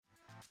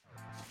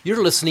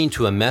You're listening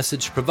to a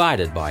message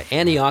provided by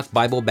Antioch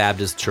Bible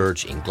Baptist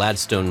Church in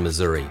Gladstone,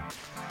 Missouri.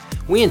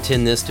 We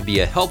intend this to be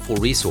a helpful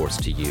resource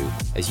to you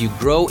as you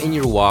grow in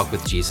your walk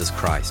with Jesus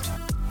Christ.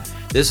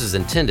 This is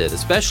intended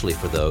especially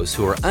for those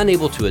who are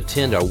unable to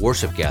attend our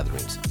worship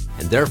gatherings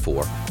and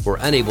therefore were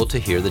unable to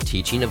hear the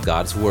teaching of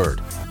God's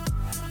Word.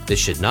 This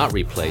should not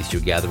replace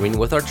your gathering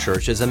with our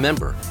church as a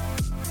member.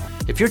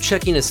 If you're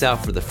checking us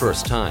out for the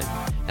first time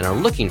and are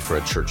looking for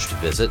a church to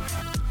visit,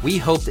 we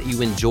hope that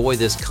you enjoy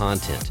this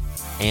content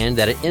and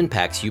that it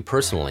impacts you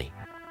personally.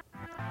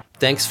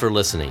 Thanks for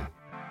listening.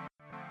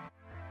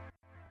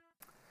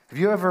 Have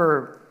you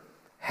ever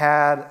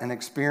had an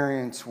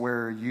experience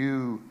where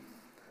you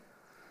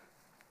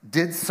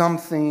did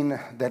something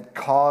that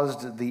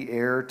caused the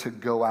air to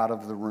go out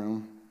of the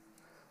room?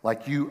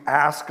 Like you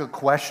asked a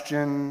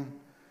question,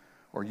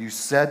 or you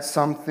said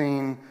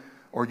something,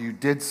 or you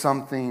did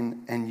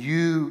something, and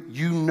you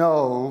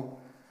know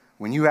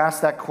when you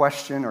asked that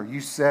question, or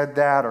you said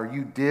that, or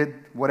you did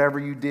whatever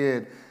you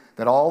did,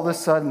 that all of a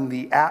sudden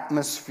the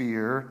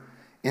atmosphere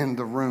in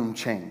the room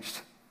changed.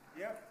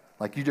 Yep.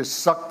 Like you just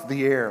sucked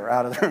the air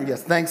out of the room.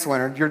 Yes, thanks,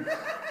 Leonard.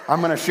 I'm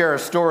going to share a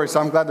story,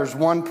 so I'm glad there's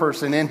one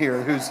person in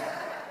here who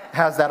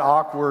has that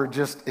awkward,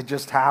 it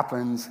just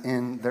happens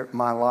in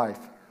my life.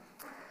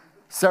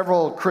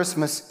 Several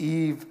Christmas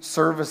Eve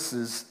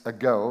services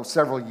ago,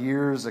 several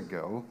years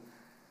ago,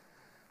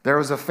 there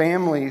was a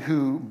family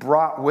who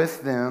brought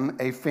with them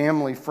a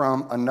family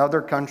from another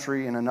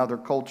country and another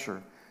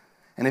culture.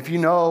 And if you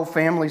know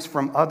families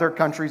from other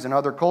countries and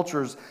other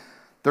cultures,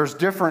 there's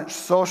different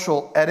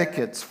social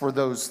etiquettes for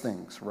those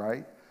things,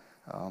 right?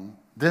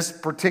 This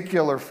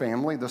particular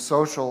family, the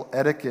social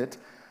etiquette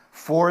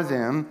for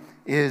them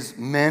is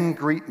men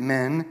greet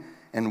men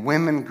and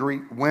women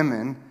greet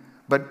women,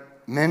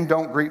 but men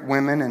don't greet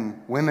women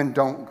and women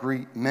don't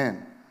greet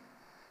men.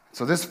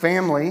 So this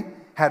family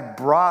had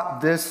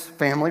brought this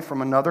family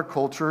from another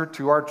culture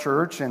to our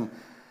church, and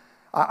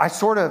I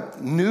sort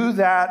of knew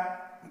that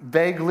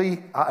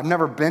vaguely. I've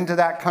never been to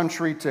that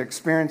country to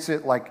experience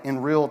it like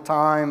in real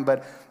time,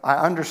 but I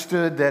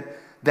understood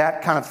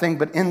that kind of thing.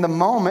 But in the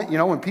moment,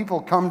 when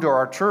people come to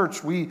our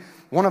church,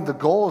 one of the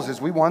goals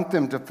is we want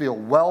them to feel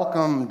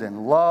welcomed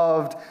and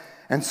loved.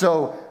 And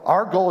so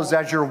our goal is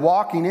as you're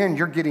walking in,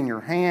 you're getting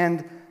your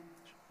hand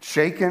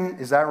shaken.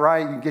 Is that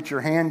right? You get your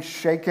hand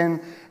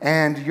shaken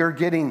and you're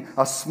getting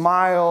a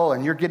smile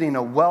and you're getting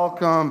a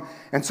welcome.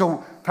 And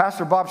so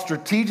Pastor Bob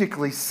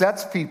strategically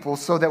sets people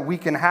so that we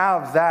can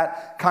have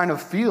that kind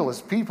of feel as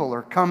people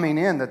are coming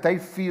in, that they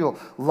feel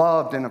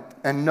loved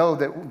and know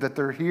that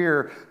they're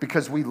here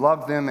because we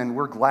love them and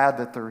we're glad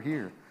that they're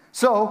here.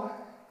 So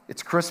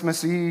it's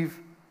Christmas Eve.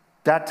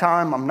 That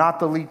time, I'm not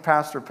the lead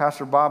pastor.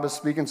 Pastor Bob is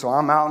speaking, so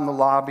I'm out in the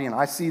lobby and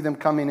I see them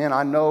coming in.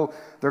 I know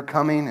they're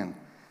coming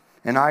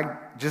and I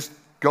just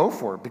go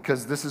for it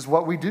because this is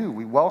what we do.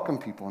 We welcome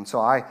people. And so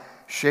I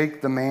shake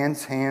the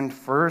man's hand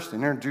first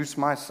and introduce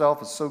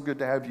myself. It's so good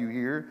to have you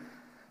here.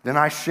 Then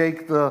I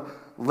shake the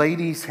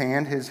lady's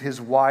hand,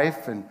 his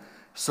wife, and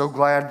so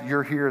glad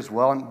you're here as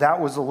well. And that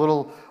was a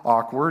little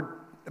awkward,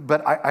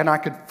 but I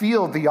could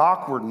feel the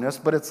awkwardness,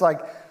 but it's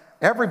like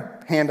every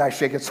hand I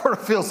shake, it sort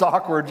of feels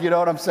awkward, you know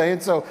what I'm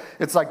saying? So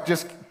it's like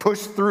just push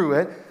through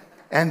it.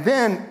 And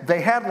then they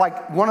had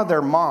like one of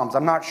their moms,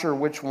 I'm not sure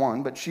which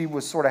one, but she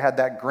was sort of had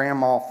that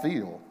grandma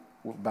feel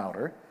about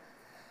her.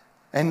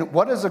 And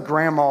what does a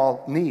grandma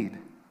need?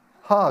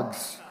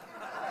 Hugs,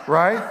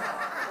 right?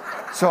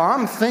 So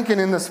I'm thinking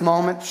in this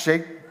moment,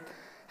 shake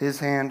his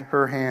hand,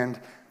 her hand,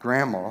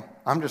 grandma.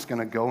 I'm just going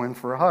to go in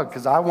for a hug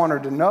because I want her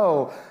to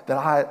know that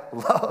I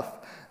love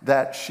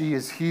that she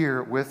is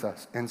here with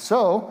us. And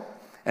so,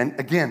 and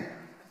again,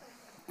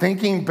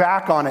 thinking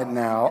back on it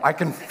now, I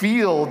can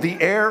feel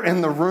the air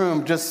in the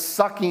room just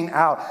sucking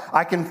out.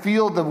 I can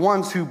feel the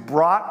ones who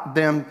brought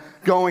them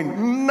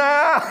going,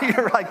 nah,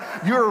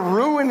 you're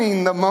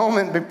ruining the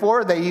moment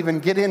before they even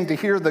get in to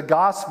hear the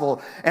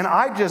gospel. And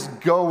I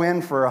just go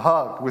in for a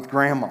hug with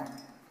grandma.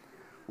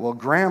 Well,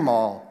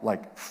 grandma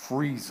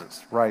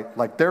freezes, right?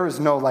 Like there is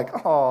no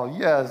oh,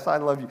 yes, I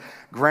love you.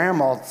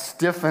 Grandma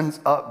stiffens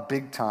up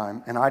big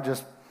time, and I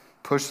just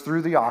push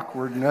through the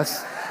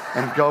awkwardness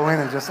and go in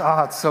and just,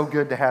 it's so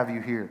good to have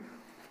you here.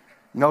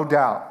 No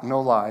doubt,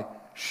 no lie,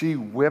 she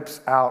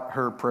whips out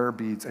her prayer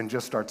beads and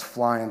just starts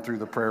flying through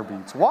the prayer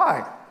beads.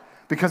 Why?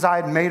 Because I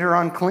had made her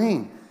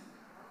unclean,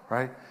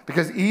 right?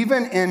 Because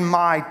even in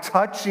my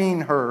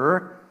touching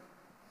her,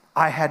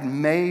 I had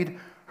made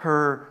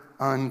her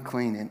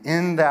unclean. And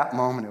in that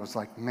moment, it was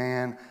like,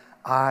 man,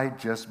 I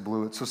just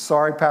blew it. So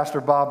sorry,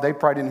 Pastor Bob, they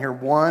probably didn't hear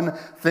one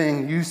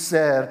thing you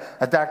said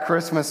at that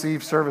Christmas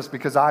Eve service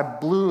because I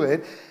blew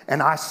it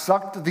and I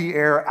sucked the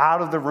air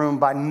out of the room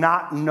by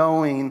not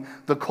knowing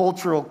the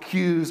cultural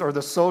cues or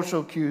the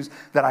social cues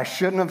that I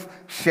shouldn't have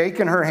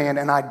shaken her hand,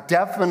 and I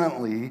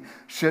definitely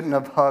shouldn't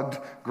have hugged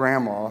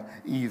grandma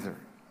either.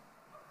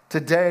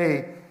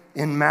 Today,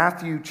 in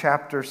Matthew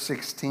chapter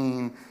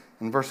 16,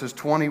 in verses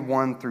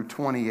 21 through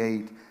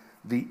 28,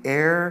 the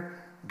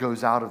air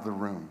goes out of the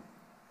room.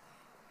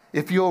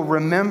 If you'll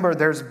remember,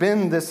 there's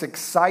been this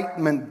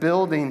excitement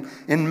building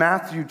in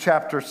Matthew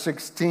chapter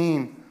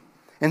 16.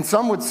 And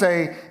some would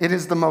say it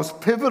is the most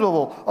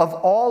pivotal of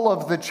all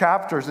of the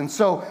chapters. And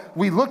so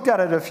we looked at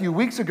it a few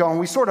weeks ago and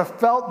we sort of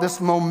felt this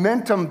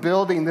momentum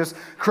building, this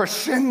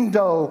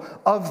crescendo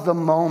of the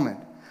moment.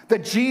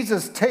 That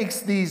Jesus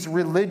takes these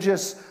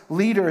religious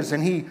leaders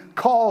and he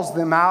calls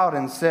them out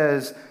and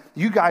says,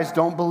 you guys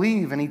don't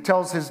believe. And he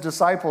tells his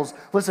disciples,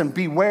 listen,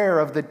 beware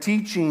of the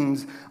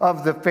teachings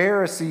of the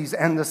Pharisees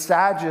and the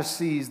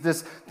Sadducees,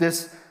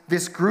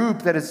 this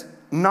group that is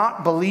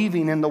not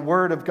believing in the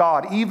word of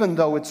God, even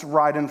though it's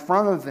right in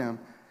front of them.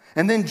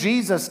 And then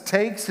Jesus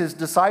takes his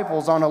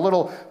disciples on a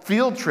little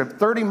field trip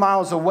 30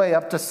 miles away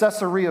up to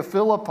Caesarea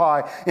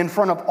Philippi in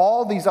front of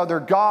all these other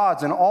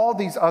gods and all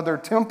these other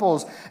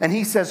temples. And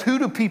he says, who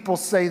do people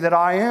say that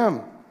I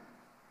am?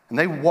 And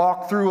they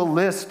walk through a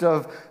list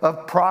of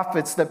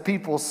prophets that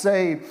people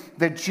say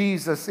that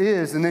Jesus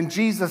is. And then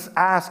Jesus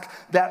asks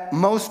that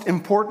most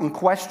important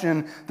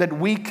question that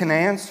we can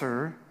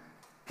answer.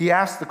 He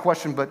asks the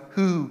question, but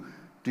who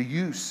do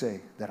you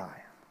say that I am?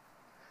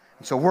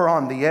 And so we're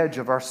on the edge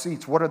of our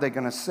seats. What are they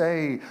going to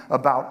say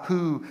about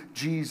who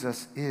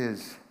Jesus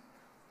is?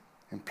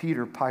 And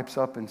Peter pipes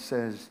up and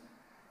says,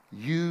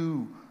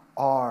 you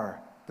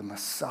are the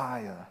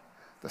Messiah,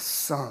 the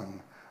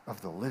Son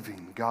of the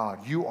living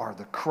God. You are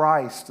the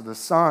Christ, the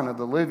Son of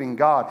the living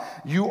God.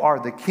 You are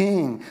the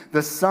King,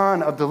 the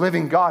Son of the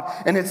living God.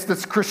 And it's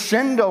this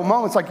crescendo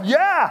moment. It's like,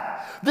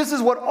 yeah, this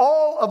is what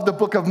all of the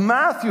book of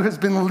Matthew has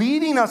been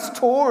leading us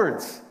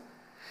towards,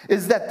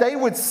 is that they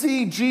would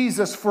see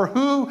Jesus for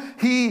who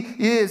he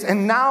is.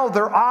 And now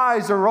their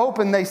eyes are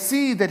open. They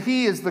see that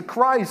he is the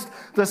Christ,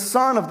 the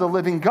Son of the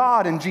living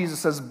God. And Jesus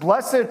says,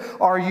 blessed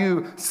are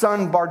you,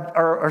 Simon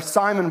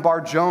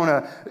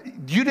Bar-Jonah.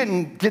 You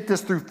didn't get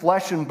this through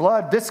flesh and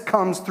blood. This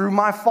comes through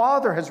my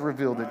Father has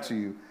revealed it to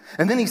you.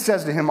 And then he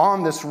says to him,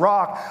 on this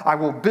rock, I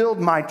will build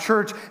my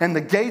church, and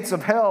the gates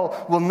of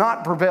hell will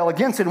not prevail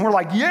against it. And we're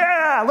like,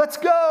 yeah, let's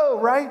go,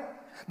 right?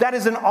 That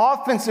is an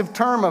offensive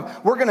term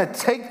of we're going to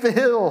take the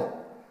hill.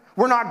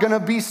 We're not going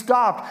to be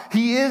stopped.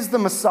 He is the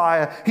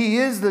Messiah. He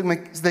is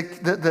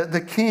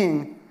the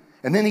King.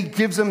 And then he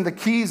gives them the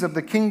keys of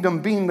the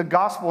kingdom, being the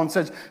gospel, and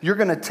says, you're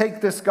going to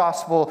take this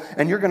gospel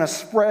and you're going to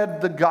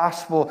spread the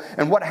gospel.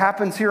 And what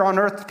happens here on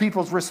earth,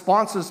 people's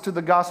responses to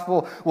the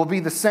gospel will be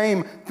the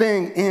same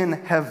thing in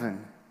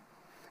heaven.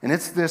 And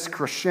it's this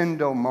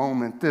crescendo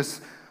moment,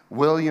 this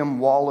William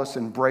Wallace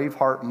and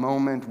Braveheart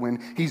moment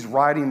when he's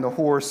riding the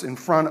horse in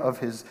front of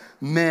his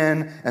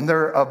men and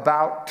they're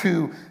about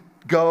to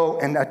go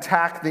and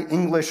attack the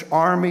English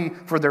army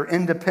for their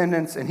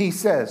independence. And he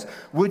says,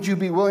 would you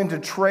be willing to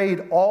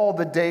trade all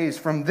the days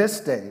from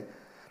this day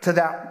to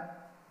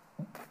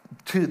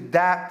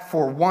that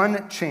for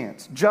one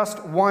chance,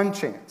 just one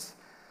chance,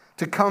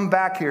 to come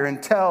back here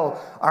and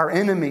tell our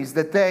enemies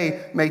that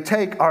they may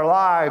take our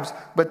lives,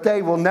 but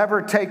they will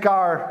never take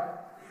our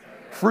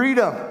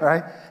freedom,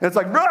 right? And it's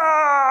like,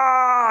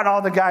 rah! And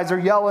all the guys are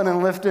yelling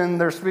and lifting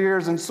their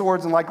spears and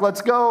swords and like,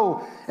 let's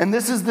go. And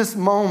this is this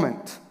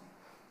moment.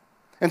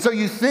 And so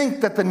you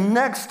think that the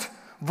next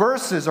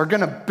verses are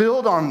going to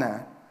build on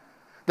that.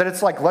 That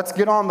it's like, let's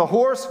get on the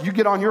horse. You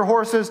get on your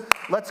horses.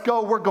 Let's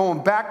go. We're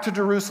going back to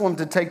Jerusalem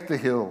to take the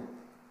hill.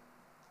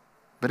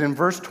 But in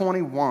verse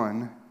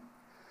 21,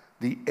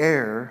 the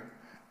air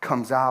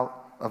comes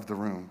out of the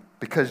room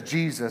because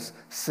Jesus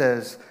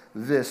says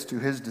this to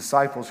his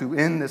disciples who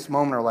in this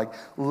moment are like,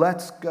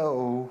 let's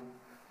go.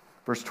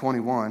 Verse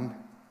 21,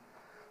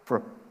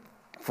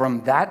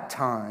 from that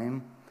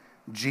time,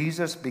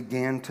 Jesus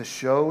began to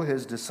show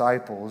his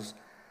disciples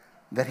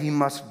that he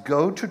must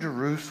go to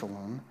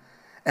Jerusalem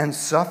and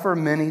suffer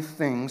many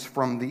things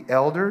from the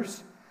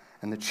elders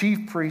and the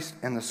chief priests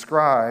and the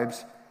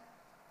scribes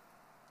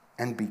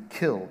and be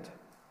killed,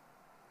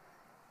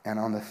 and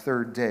on the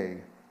third day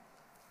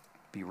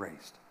be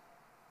raised.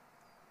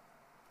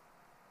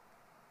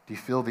 Do you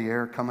feel the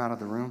air come out of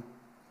the room?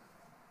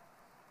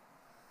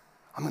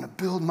 I'm going to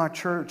build my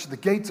church, the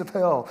gates of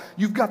hell.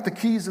 You've got the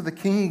keys of the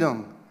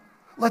kingdom.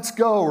 Let's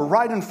go. We're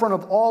right in front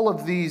of all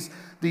of these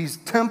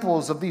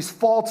temples of these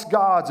false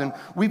gods, and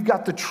we've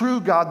got the true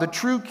God, the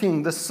true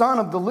King, the Son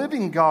of the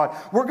living God.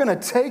 We're going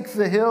to take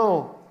the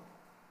hill.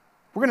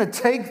 We're going to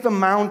take the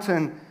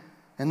mountain.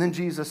 And then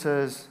Jesus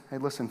says, hey,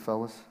 listen,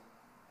 fellas.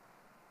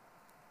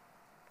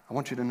 I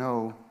want you to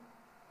know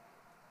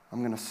I'm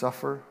going to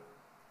suffer.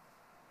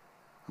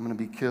 I'm going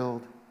to be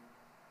killed.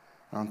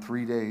 And on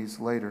 3 days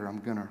later, I'm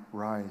going to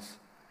rise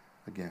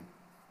again.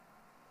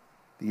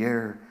 The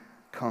air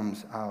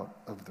comes out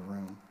of the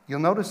room. You'll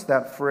notice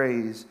that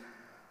phrase,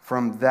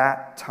 from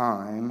that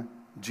time,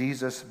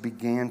 Jesus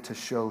began to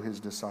show his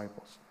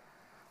disciples.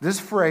 This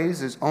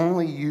phrase is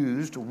only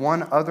used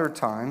one other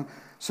time.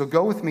 So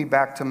go with me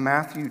back to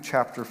Matthew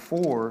chapter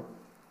 4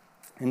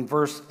 in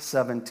verse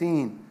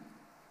 17.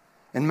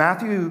 And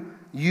Matthew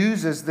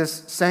uses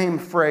this same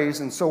phrase.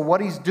 And so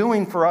what he's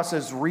doing for us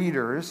as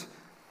readers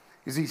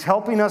is he's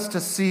helping us to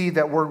see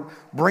that we're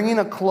bringing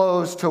a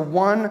close to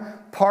one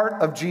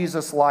part of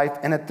Jesus' life,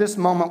 and at this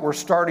moment we're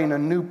starting a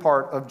new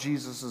part of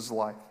Jesus'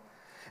 life.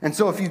 And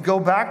so if you go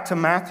back to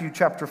Matthew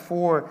chapter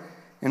 4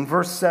 in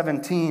verse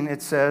 17,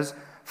 it says,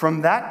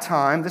 from that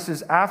time, this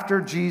is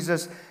after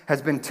Jesus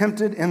has been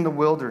tempted in the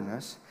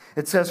wilderness,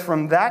 it says,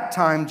 from that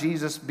time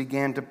Jesus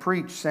began to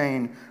preach,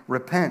 saying,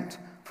 repent,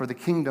 for the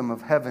kingdom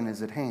of heaven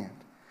is at hand.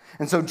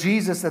 And so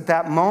Jesus at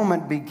that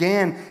moment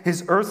began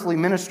his earthly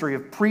ministry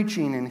of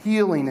preaching and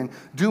healing and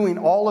doing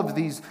all of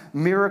these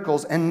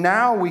miracles. And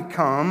now we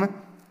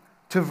come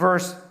to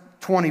verse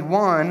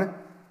 21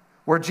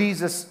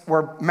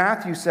 where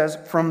Matthew says,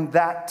 from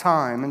that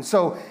time. And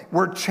so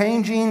we're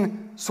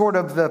changing sort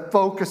of the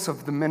focus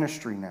of the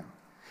ministry now.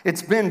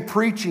 It's been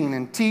preaching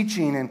and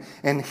teaching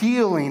and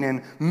healing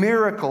and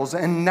miracles.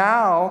 And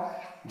now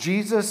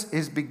Jesus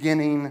is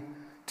beginning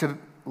to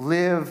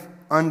live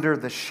under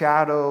the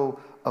shadow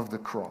of the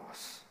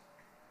cross.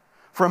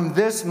 From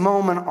this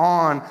moment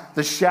on,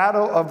 the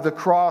shadow of the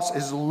cross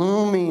is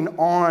looming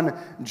on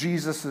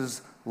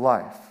Jesus'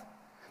 life.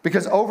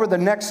 Because over the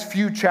next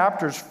few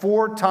chapters,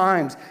 4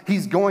 times,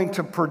 he's going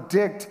to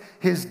predict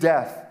his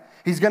death.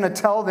 He's going to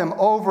tell them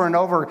over and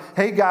over,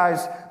 hey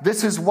guys,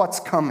 this is what's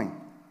coming.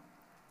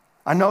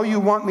 I know you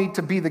want me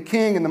to be the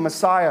king and the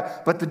Messiah,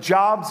 but the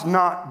job's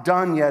not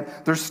done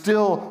yet. There's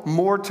still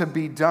more to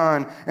be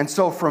done. And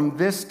so from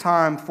this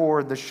time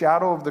forward, the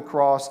shadow of the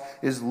cross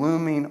is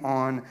looming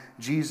on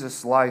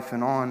Jesus' life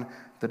and on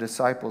the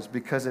disciples,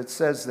 because it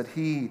says that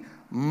he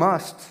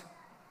must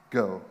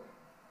go.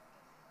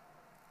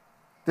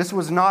 This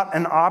was not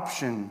an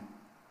option.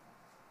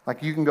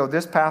 Like you can go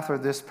this path or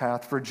this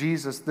path. For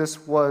Jesus,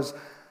 this was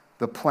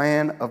the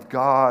plan of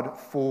God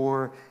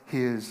for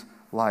his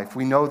life.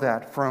 We know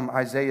that from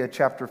Isaiah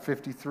chapter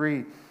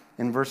 53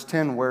 in verse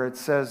 10, where it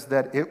says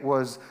that it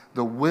was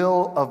the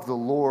will of the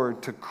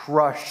Lord to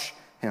crush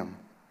him.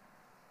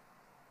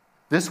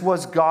 This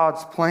was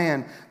God's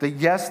plan, that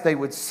yes, they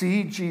would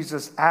see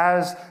Jesus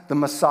as the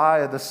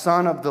Messiah, the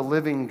Son of the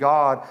living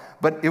God,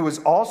 but it was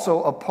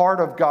also a part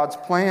of God's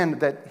plan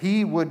that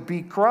he would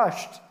be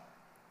crushed,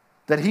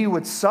 that he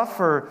would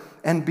suffer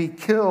and be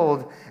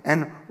killed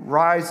and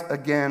rise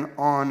again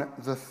on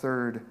the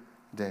third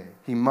day.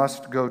 He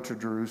must go to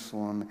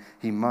Jerusalem,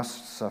 he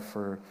must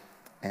suffer,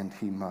 and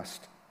he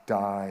must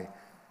die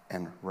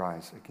and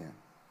rise again.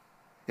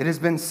 It has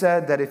been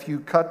said that if you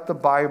cut the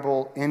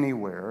Bible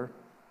anywhere,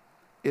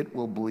 it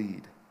will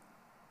bleed.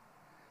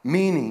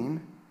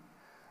 Meaning,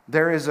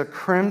 there is a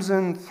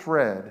crimson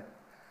thread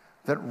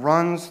that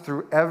runs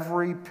through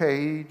every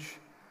page,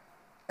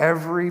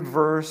 every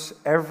verse,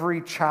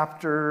 every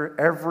chapter,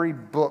 every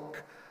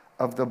book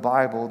of the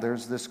Bible.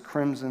 There's this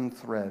crimson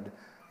thread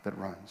that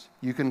runs.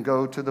 You can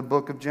go to the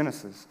book of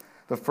Genesis,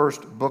 the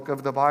first book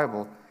of the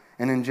Bible.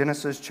 And in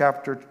Genesis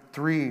chapter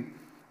 3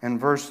 and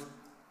verse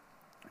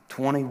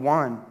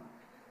 21,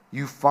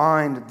 you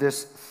find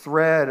this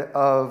thread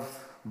of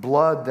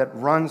blood that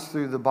runs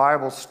through the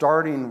Bible,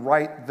 starting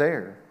right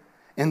there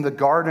in the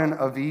Garden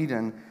of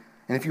Eden.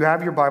 And if you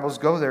have your Bibles,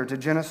 go there to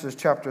Genesis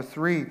chapter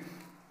 3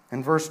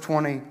 and verse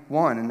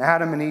 21. And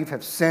Adam and Eve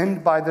have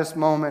sinned by this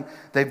moment.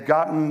 They've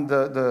gotten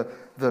the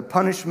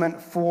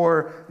punishment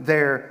for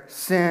their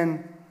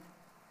sin.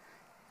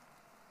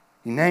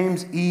 He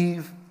names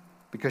Eve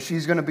because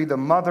she's going to be the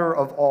mother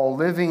of all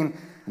living.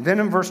 And then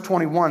in verse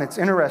 21, it's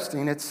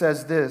interesting. It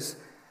says this,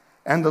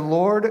 and the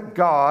Lord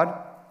God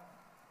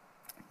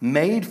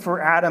made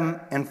for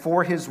Adam and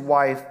for his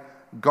wife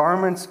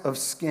garments of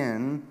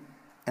skin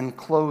and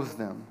clothed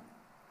them.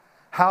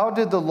 How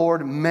did the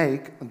Lord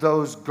make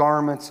those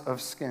garments of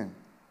skin?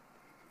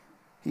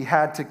 He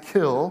had to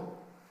kill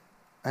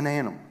an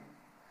animal.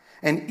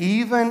 And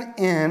even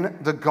in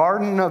the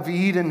Garden of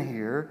Eden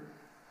here,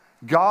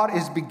 God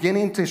is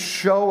beginning to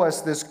show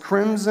us this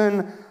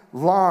crimson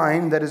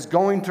line that is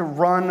going to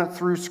run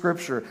through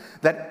Scripture.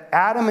 That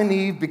Adam and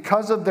Eve,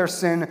 because of their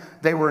sin,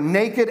 they were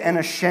naked and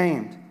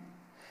ashamed.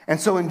 And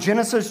so in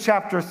Genesis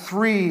chapter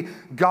 3,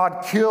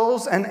 God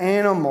kills an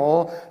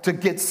animal to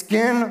get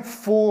skin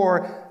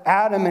for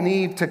Adam and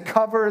Eve to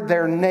cover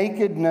their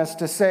nakedness,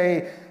 to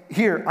say,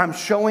 here, I'm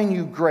showing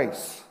you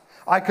grace.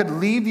 I could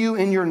leave you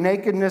in your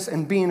nakedness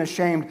and being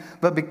ashamed,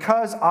 but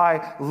because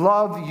I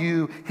love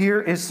you,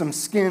 here is some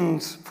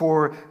skins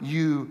for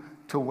you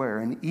to wear.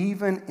 And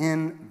even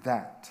in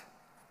that,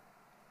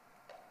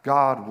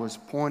 God was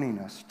pointing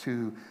us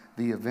to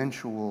the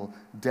eventual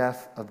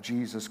death of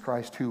Jesus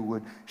Christ, who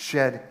would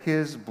shed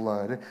his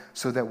blood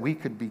so that we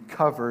could be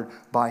covered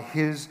by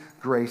his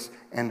grace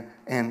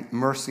and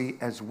mercy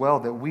as well,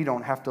 that we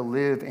don't have to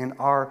live in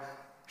our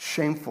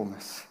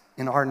shamefulness,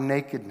 in our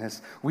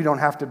nakedness. We don't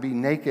have to be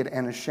naked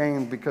and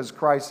ashamed because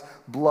Christ's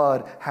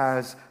blood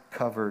has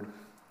covered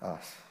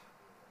us.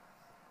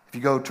 If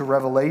you go to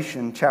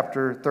Revelation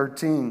chapter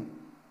 13,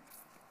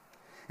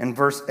 in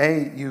verse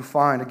 8, you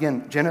find,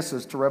 again,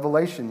 Genesis to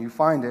Revelation, you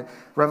find it.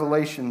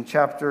 Revelation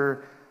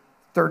chapter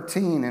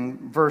 13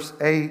 and verse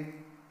 8,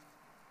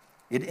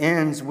 It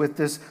ends with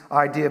this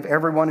idea of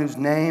everyone whose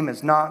name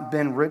has not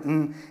been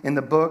written in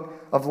the book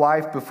of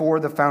life before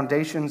the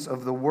foundations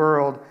of the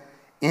world,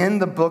 in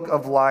the book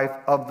of life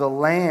of the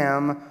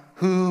Lamb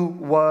who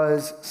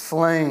was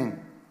slain.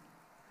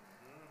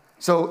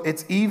 So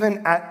it's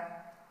even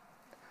at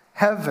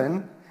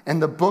heaven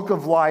and the book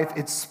of life,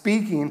 it's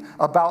speaking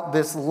about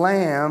this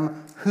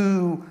Lamb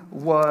who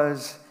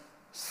was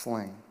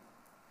slain.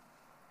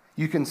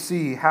 You can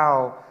see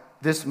how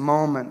this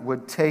moment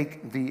would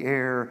take the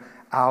air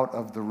out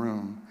of the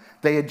room.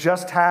 They had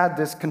just had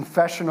this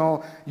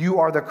confessional, you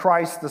are the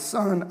Christ, the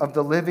Son of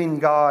the living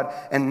God,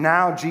 and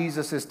now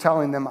Jesus is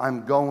telling them,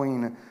 I'm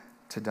going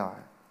to die.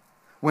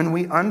 When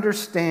we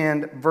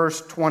understand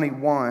verse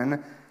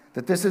 21,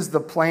 that this is the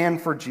plan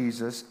for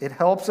Jesus, it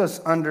helps us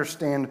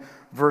understand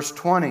verse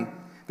 20.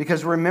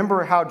 Because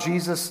remember how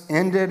Jesus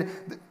ended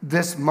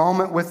this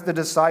moment with the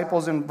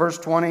disciples in verse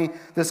 20,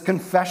 this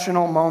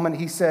confessional moment.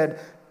 He said,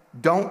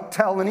 don't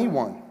tell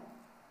anyone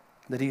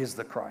that he is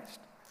the Christ.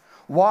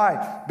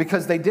 Why?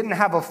 Because they didn't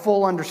have a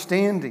full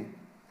understanding.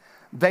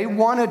 They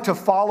wanted to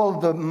follow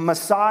the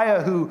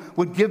Messiah who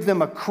would give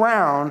them a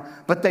crown,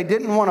 but they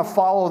didn't want to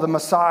follow the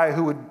Messiah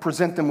who would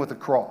present them with a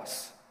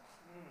cross.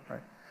 Right?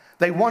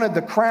 They wanted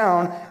the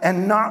crown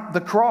and not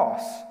the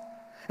cross.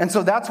 And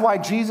so that's why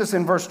Jesus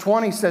in verse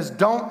 20 says,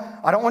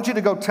 I don't want you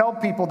to go tell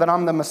people that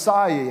I'm the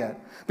Messiah yet,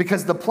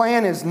 because the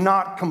plan is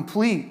not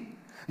complete.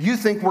 You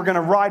think we're going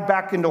to ride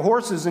back into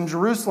horses in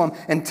Jerusalem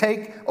and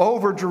take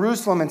over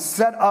Jerusalem and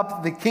set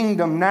up the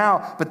kingdom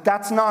now, but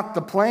that's not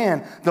the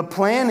plan. The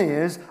plan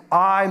is,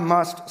 I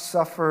must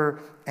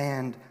suffer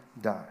and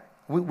die.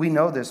 We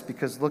know this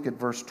because look at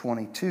verse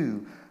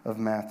 22 of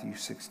Matthew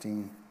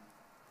 16.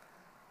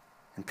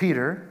 And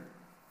Peter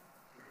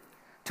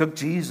took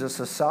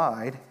Jesus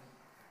aside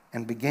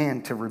and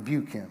began to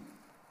rebuke him.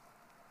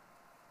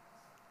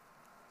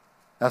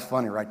 That's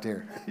funny right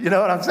there. You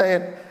know what I'm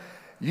saying?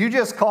 You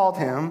just called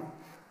him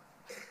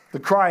the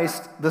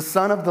Christ, the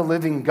Son of the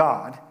living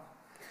God.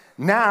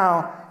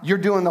 Now you're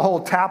doing the whole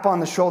tap on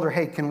the shoulder.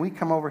 Hey, can we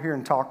come over here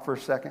and talk for a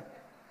second?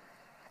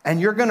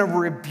 And you're going to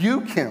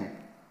rebuke him.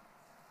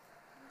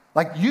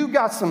 Like you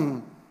got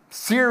some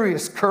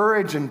serious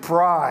courage and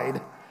pride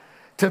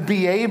to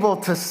be able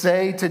to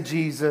say to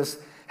Jesus,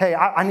 hey,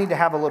 I need to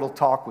have a little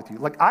talk with you.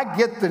 Like, I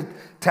get the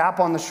tap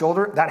on the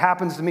shoulder. That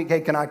happens to me.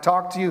 Hey, can I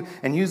talk to you?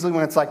 And usually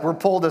when it's like we're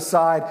pulled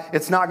aside,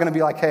 it's not going to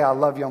be like, hey, I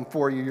love you, I'm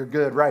for you, you're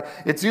good, right?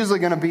 It's usually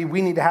going to be,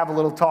 we need to have a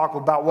little talk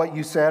about what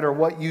you said or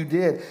what you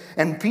did.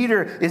 And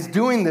Peter is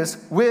doing this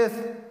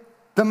with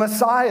the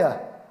Messiah,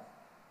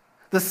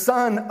 the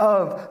Son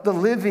of the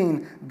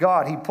living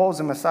God. He pulls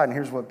him aside, and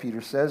here's what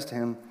Peter says to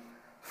him.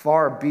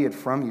 Far be it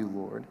from you,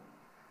 Lord.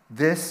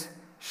 This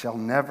shall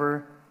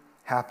never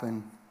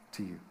happen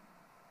to you.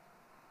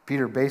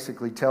 Peter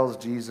basically tells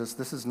Jesus,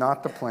 this is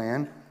not the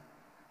plan.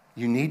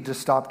 You need to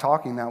stop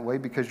talking that way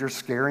because you're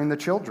scaring the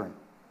children.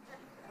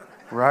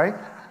 Right?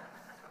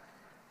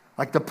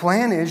 Like the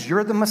plan is,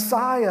 you're the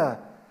Messiah.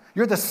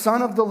 You're the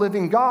Son of the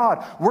living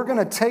God. We're going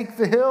to take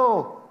the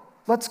hill.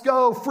 Let's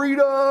go.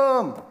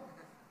 Freedom.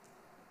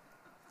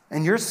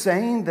 And you're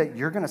saying that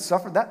you're going to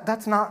suffer?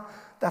 That's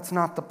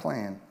not the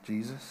plan,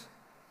 Jesus.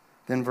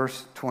 Then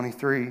verse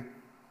 23,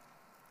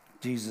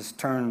 Jesus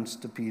turns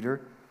to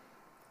Peter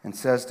and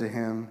says to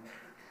him,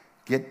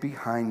 get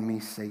behind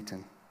me,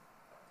 Satan.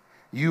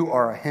 You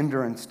are a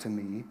hindrance to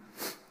me,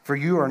 for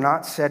you are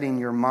not setting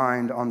your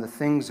mind on the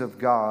things of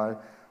God,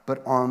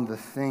 but on the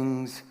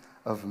things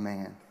of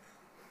man.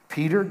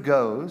 Peter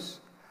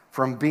goes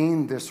from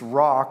being this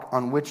rock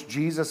on which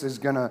Jesus is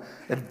going to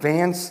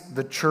advance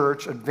the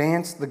church,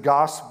 advance the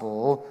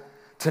gospel,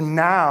 to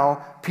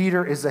now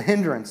Peter is a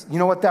hindrance. You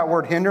know what that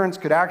word hindrance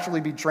could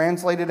actually be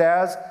translated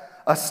as?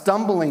 A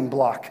stumbling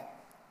block.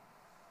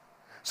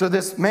 So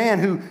this man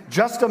who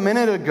just a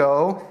minute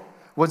ago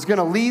was going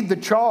to lead the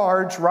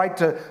charge, right,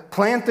 to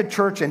plant the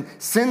church and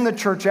send the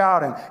church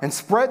out and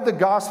spread the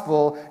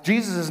gospel,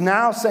 Jesus is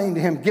now saying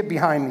to him, get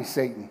behind me,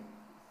 Satan.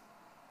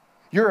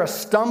 You're a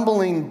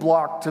stumbling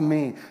block to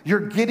me.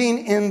 You're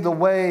getting in the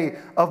way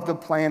of the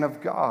plan of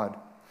God.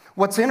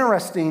 What's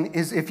interesting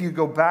is if you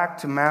go back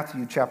to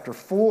Matthew chapter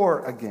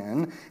 4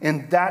 again,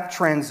 in that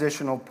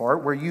transitional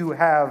part where you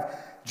have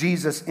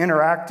Jesus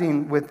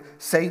interacting with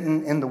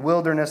Satan in the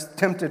wilderness,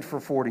 tempted for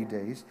 40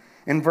 days.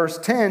 In verse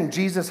 10,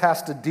 Jesus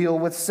has to deal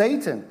with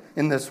Satan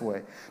in this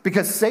way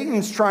because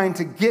Satan's trying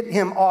to get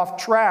him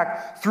off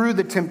track through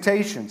the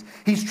temptations.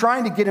 He's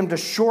trying to get him to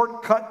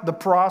shortcut the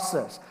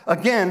process.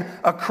 Again,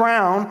 a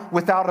crown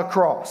without a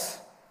cross.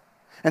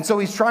 And so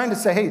he's trying to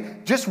say, hey,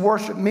 just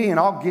worship me and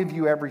I'll give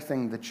you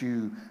everything that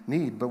you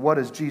need. But what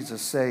does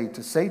Jesus say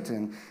to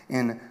Satan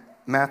in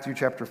Matthew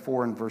chapter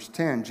 4 and verse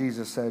 10,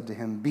 Jesus said to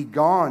him,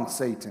 begone,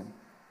 Satan,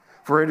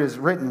 for it is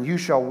written, you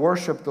shall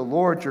worship the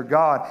Lord your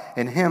God,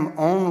 and him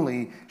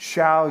only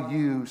shall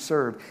you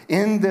serve.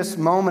 In this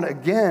moment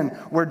again,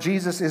 where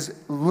Jesus is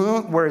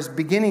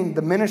beginning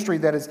the ministry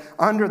that is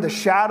under the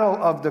shadow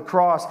of the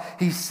cross,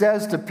 he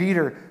says to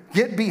Peter,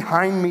 get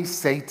behind me,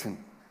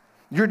 Satan.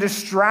 You're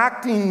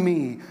distracting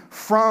me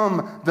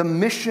from the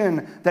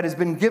mission that has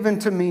been given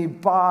to me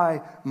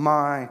by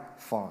my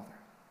Father.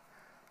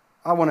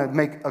 I want to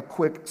make a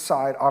quick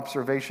side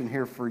observation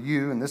here for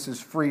you, and this is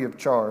free of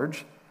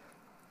charge.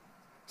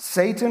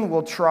 Satan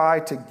will try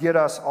to get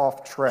us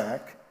off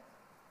track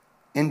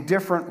in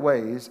different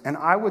ways, and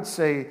I would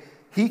say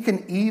he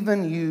can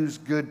even use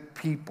good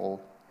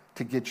people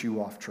to get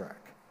you off track.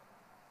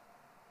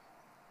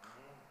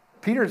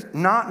 Peter's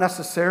not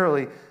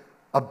necessarily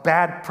a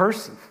bad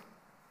person.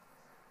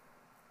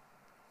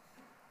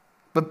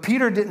 But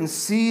Peter didn't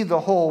see the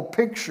whole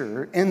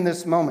picture in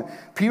this moment.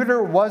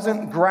 Peter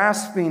wasn't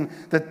grasping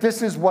that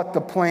this is what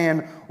the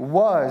plan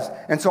was.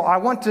 And so I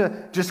want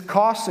to just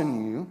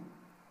caution you,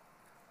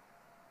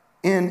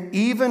 in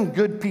even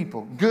good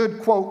people,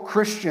 good, quote,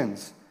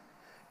 Christians,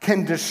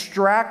 can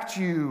distract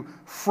you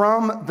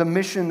from the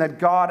mission that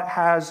God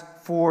has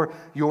for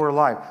your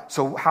life.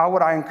 So how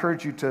would I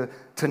encourage you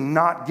to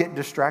not get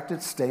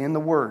distracted? Stay in the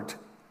Word.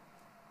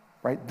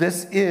 Right?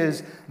 This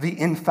is the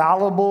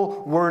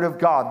infallible Word of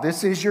God.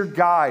 This is your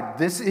guide.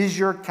 This is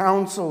your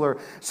counselor.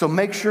 So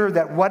make sure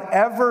that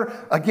whatever,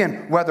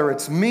 again, whether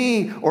it's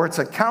me or it's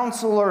a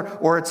counselor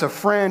or it's a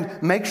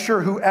friend, make sure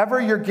whoever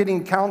you're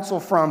getting counsel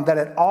from, that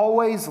it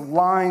always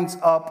lines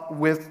up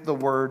with the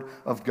Word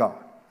of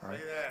God.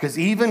 Because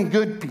even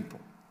good people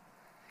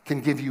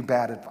can give you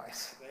bad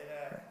advice.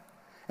 Right?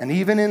 And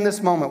even in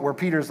this moment where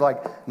Peter's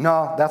like,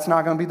 no, that's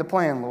not going to be the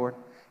plan, Lord.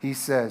 He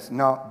says,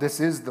 no, this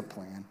is the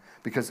plan.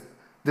 Because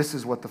this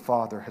is what the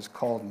Father has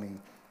called me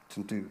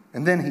to do.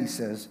 And then he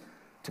says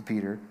to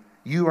Peter,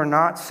 you are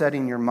not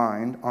setting your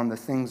mind on the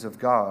things of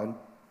God,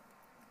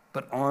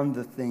 but on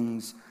the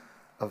things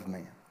of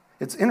man.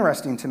 It's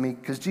interesting to me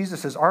because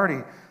Jesus has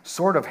already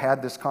sort of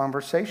had this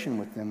conversation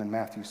with them in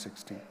Matthew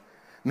 16.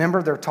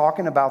 Remember, they're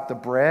talking about the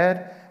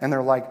bread, and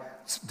they're like,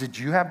 did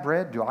you have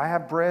bread? Do I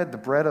have bread? The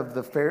bread of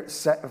the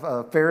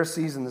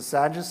Pharisees and the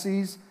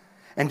Sadducees?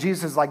 And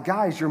Jesus is like,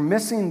 guys, you're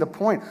missing the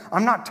point.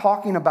 I'm not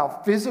talking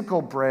about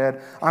physical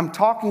bread. I'm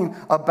talking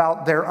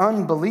about their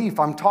unbelief.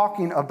 I'm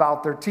talking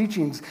about their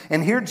teachings.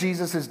 And here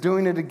Jesus is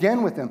doing it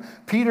again with them.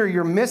 Peter,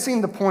 you're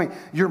missing the point.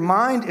 Your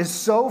mind is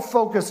so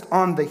focused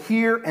on the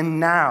here and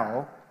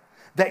now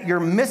that you're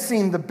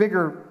missing the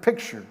bigger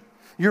picture.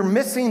 You're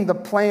missing the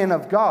plan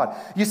of God.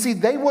 You see,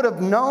 they would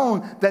have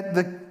known that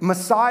the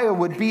Messiah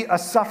would be a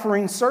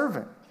suffering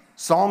servant.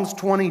 Psalms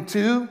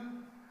 22,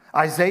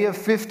 Isaiah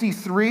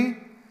 53,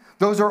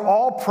 those are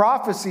all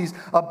prophecies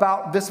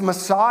about this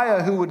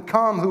Messiah who would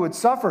come, who would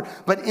suffer.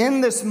 But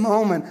in this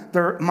moment,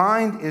 their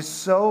mind is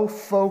so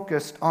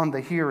focused on the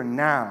here and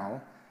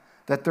now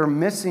that they're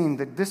missing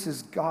that this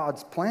is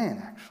God's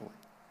plan, actually.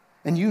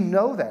 And you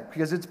know that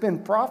because it's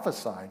been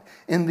prophesied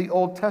in the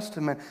Old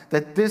Testament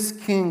that this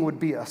king would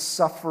be a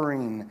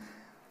suffering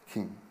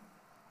king.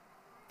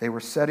 They were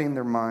setting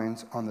their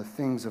minds on the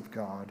things of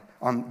God.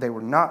 They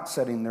were not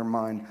setting their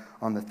mind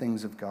on the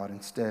things of God.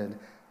 Instead,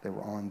 they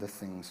were on the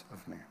things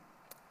of man.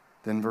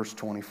 Then verse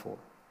 24.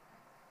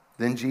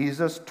 Then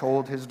Jesus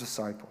told his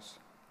disciples,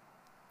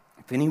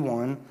 if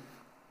anyone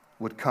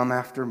would come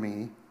after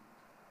me,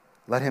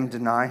 let him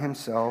deny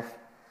himself,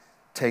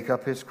 take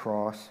up his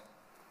cross,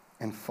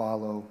 and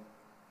follow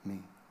me.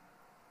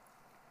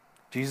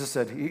 Jesus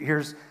said,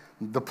 here's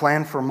the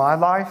plan for my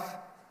life: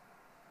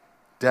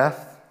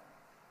 death,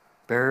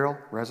 burial,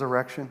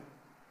 resurrection.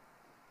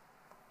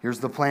 Here's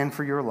the plan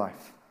for your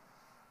life.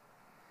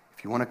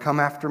 If you want to come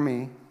after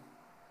me,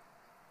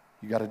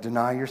 you got to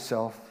deny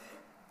yourself,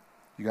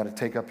 you got to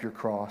take up your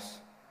cross,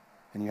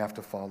 and you have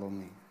to follow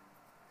me.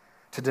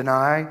 To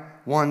deny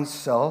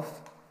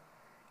oneself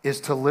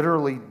is to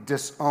literally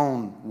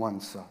disown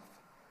oneself.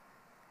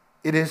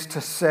 It is to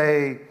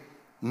say,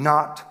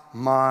 not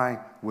my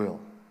will.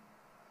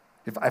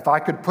 If I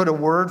could put a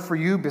word for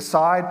you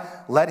beside,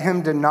 let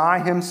him deny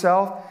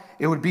himself,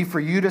 it would be for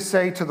you to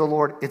say to the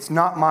Lord, it's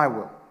not my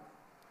will.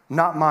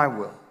 Not my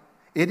will.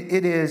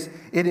 It is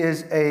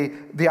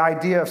the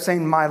idea of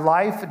saying my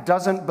life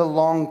doesn't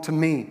belong to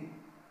me.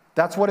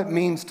 That's what it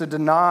means to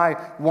deny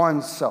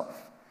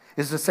oneself,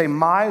 is to say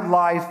my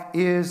life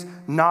is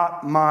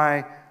not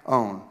my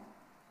own.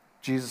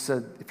 Jesus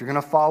said, if you're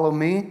going to follow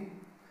me,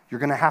 you're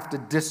going to have to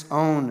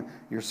disown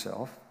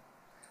yourself.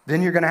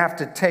 Then you're going to have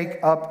to take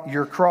up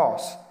your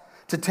cross.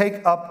 To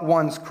take up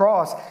one's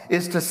cross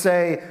is to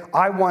say,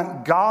 I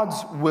want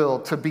God's will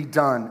to be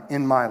done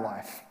in my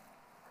life.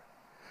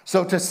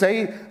 So to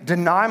say,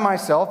 deny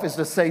myself is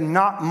to say,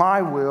 not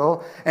my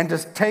will. And to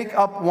take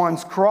up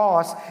one's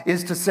cross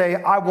is to say,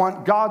 I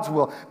want God's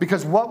will.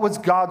 Because what was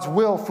God's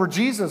will for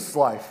Jesus'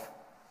 life?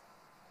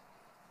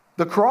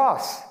 The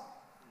cross.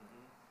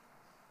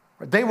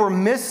 They were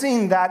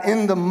missing that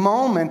in the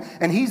moment,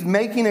 and he's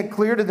making it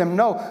clear to them,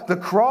 no, the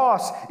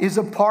cross is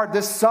a part,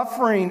 this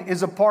suffering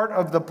is a part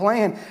of the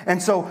plan.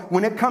 And so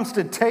when it comes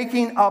to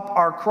taking up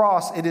our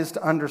cross, it is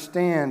to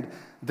understand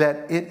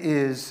that it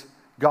is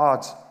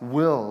God's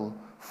will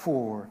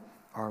for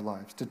our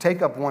lives. To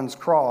take up one's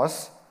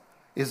cross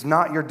is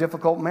not your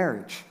difficult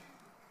marriage.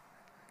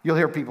 You'll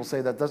hear people say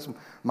that, that's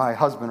my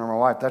husband or my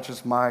wife, that's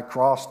just my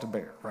cross to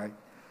bear, right?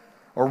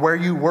 Or where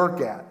you work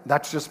at,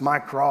 that's just my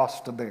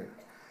cross to bear.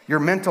 Your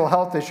mental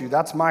health issue,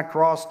 that's my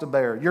cross to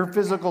bear. Your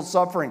physical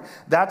suffering,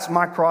 that's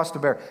my cross to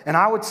bear. And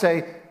I would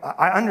say,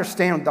 I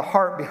understand the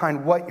heart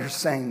behind what you're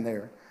saying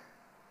there.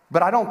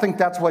 But I don't think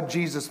that's what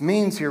Jesus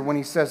means here when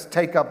he says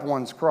take up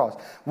one's cross.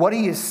 What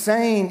he is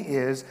saying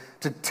is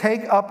to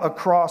take up a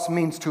cross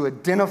means to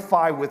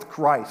identify with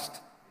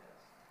Christ.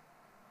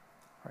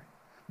 Right.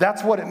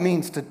 That's what it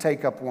means to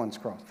take up one's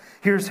cross.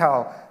 Here's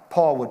how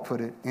Paul would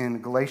put it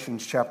in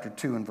Galatians chapter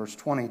 2 and verse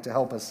 20 to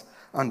help us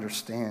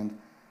understand.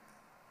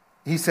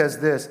 He says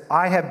this,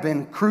 I have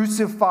been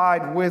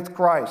crucified with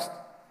Christ.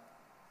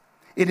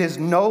 It is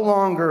no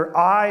longer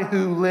I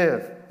who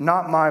live,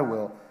 not my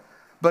will,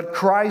 but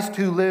Christ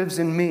who lives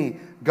in me,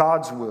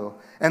 God's will.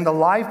 And the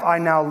life I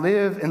now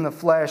live in the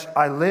flesh,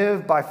 I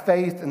live by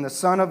faith in the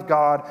Son of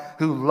God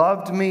who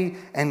loved me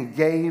and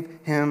gave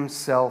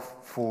himself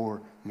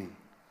for me.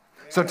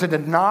 So to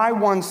deny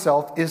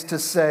oneself is to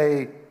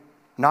say,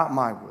 not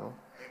my will.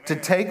 To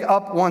take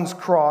up one's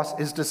cross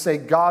is to say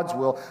God's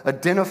will,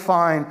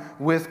 identifying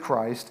with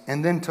Christ,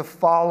 and then to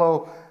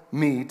follow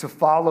me, to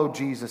follow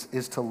Jesus,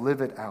 is to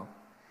live it out.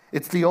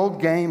 It's the old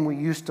game we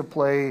used to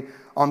play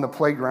on the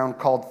playground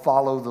called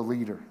Follow the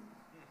Leader.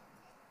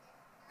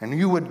 And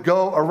you would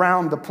go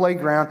around the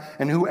playground,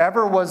 and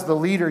whoever was the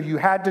leader, you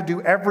had to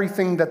do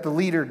everything that the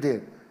leader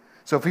did.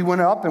 So if he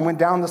went up and went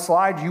down the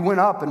slide, you went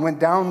up and went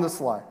down the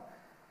slide.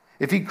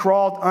 If he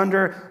crawled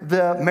under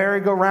the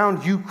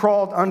merry-go-round, you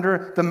crawled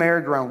under the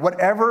merry-go-round.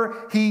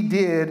 Whatever he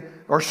did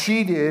or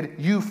she did,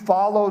 you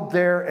followed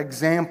their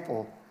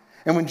example.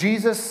 And when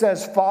Jesus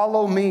says,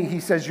 follow me,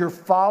 he says, you're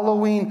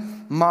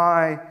following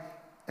my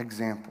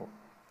example.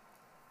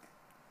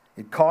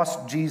 It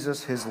cost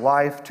Jesus his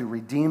life to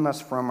redeem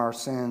us from our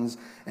sins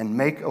and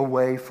make a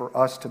way for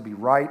us to be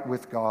right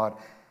with God.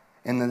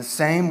 And in the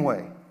same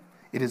way,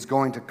 it is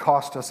going to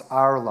cost us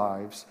our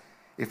lives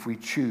if we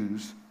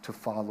choose to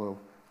follow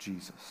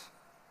Jesus.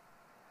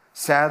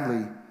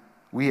 Sadly,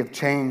 we have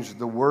changed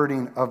the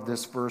wording of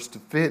this verse to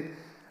fit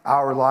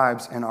our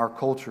lives and our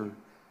culture.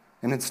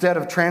 And instead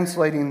of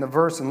translating the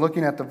verse and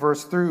looking at the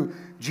verse through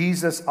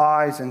Jesus'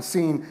 eyes and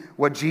seeing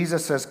what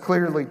Jesus says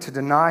clearly to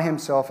deny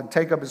himself and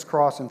take up his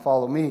cross and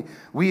follow me,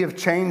 we have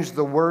changed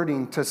the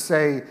wording to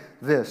say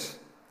this.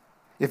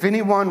 If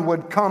anyone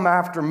would come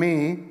after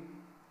me,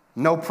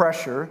 no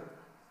pressure,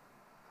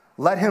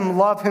 let him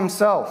love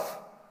himself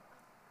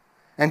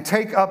and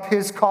take up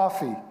his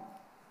coffee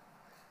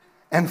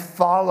and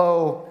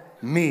follow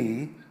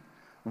me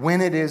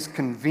when it is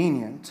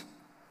convenient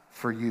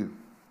for you.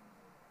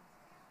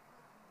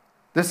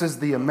 This is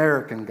the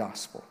American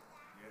gospel.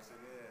 Yes,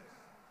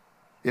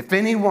 it is. If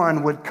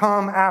anyone would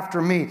come after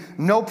me,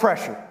 no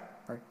pressure.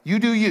 Right? You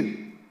do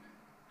you.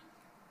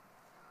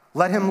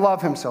 Let him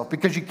love himself,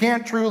 because you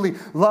can't truly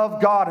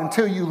love God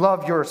until you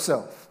love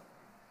yourself.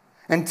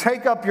 And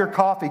take up your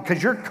coffee,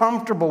 because you're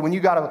comfortable when you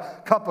got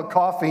a cup of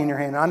coffee in your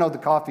hand. I know the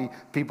coffee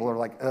people are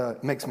like,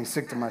 it makes me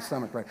sick to my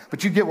stomach, right?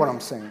 But you get what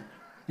I'm saying.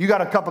 You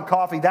got a cup of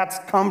coffee, that's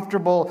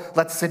comfortable.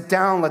 Let's sit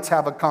down, let's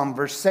have a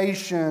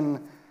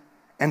conversation,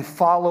 and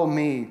follow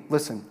me.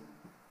 Listen,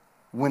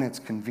 when it's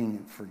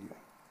convenient for you.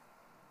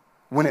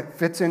 When it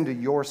fits into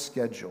your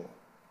schedule,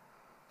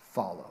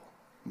 follow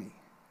me.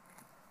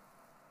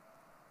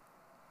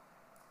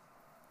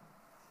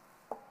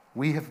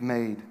 We have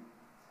made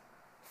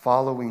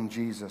following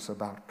Jesus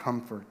about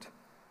comfort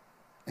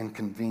and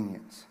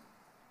convenience.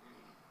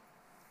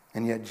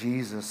 And yet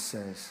Jesus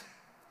says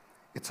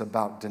it's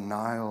about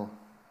denial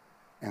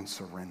and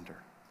surrender.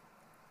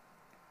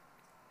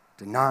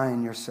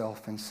 Denying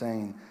yourself and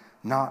saying,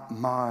 not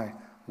my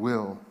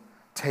will.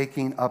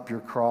 Taking up your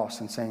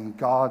cross and saying,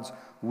 God's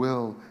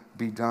will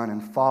be done.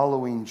 And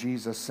following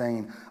Jesus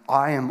saying,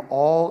 I am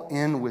all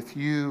in with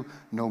you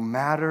no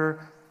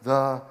matter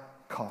the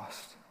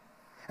cost.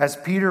 As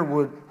Peter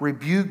would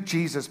rebuke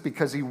Jesus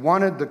because he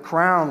wanted the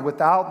crown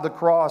without the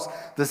cross,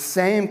 the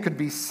same could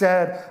be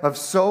said of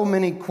so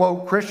many,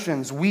 quote,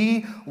 Christians.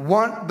 We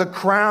want the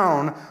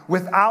crown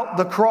without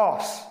the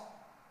cross.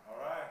 All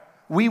right.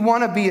 We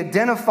want to be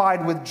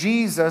identified with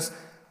Jesus,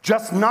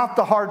 just not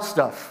the hard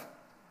stuff.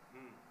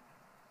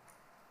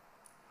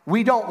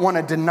 We don't want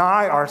to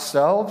deny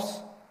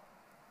ourselves.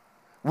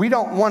 We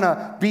don't want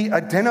to be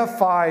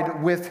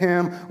identified with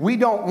him. We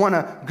don't want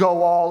to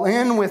go all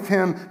in with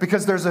him,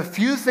 because there's a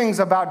few things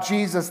about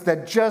Jesus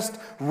that just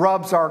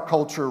rubs our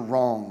culture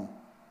wrong.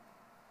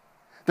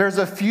 There's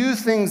a few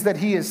things that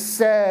he has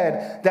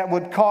said that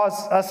would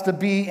cause us to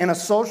be in a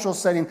social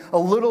setting a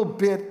little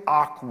bit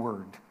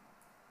awkward.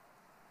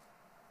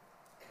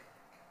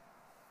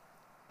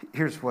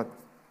 Here's what,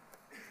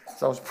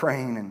 as I was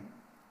praying and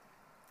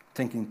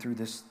thinking through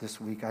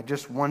this week, I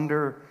just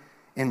wonder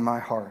in my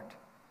heart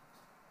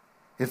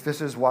if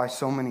this is why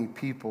so many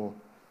people,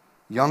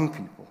 young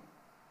people,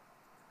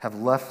 have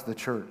left the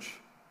church.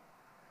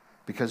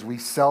 Because we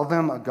sell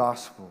them a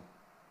gospel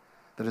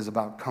that is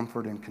about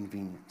comfort and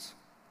convenience.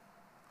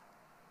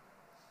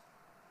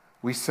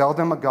 We sell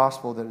them a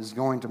gospel that is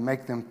going to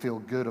make them feel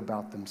good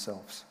about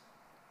themselves.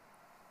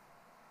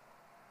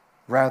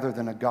 rather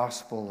than a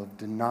gospel of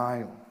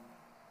denial,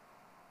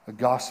 a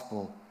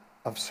gospel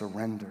of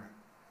surrender.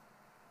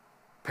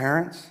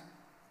 Parents,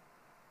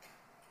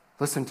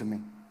 listen to me.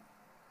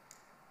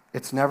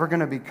 It's never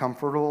going to be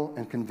comfortable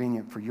and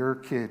convenient for your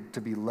kid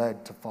to be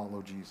led to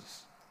follow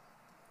Jesus.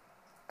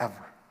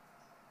 Ever.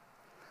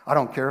 I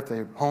don't care if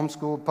they're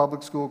homeschooled,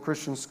 public school,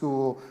 Christian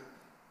school.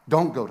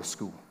 Don't go to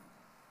school.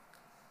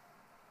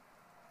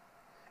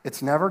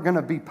 It's never going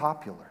to be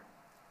popular.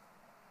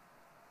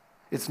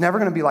 It's never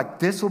going to be like,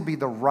 this will be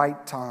the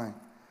right time.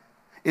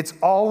 It's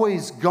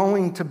always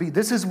going to be,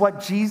 this is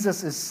what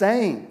Jesus is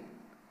saying.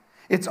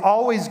 It's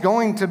always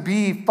going to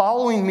be,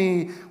 following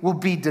me will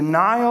be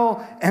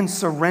denial and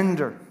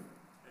surrender.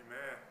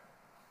 Amen.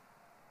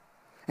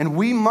 And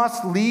we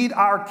must lead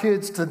our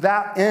kids to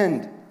that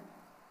end.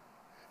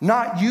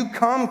 Not you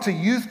come to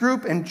youth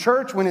group and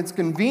church when it's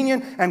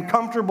convenient and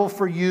comfortable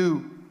for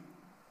you.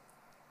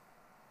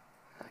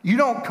 You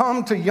don't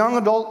come to young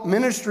adult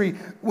ministry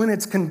when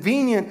it's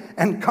convenient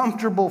and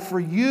comfortable for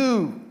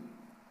you.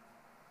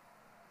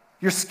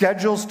 Your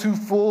schedule's too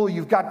full.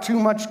 You've got too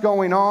much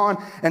going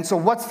on. And so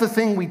what's the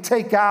thing we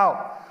take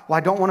out? Well,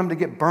 I don't want them to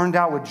get burned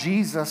out with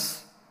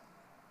Jesus.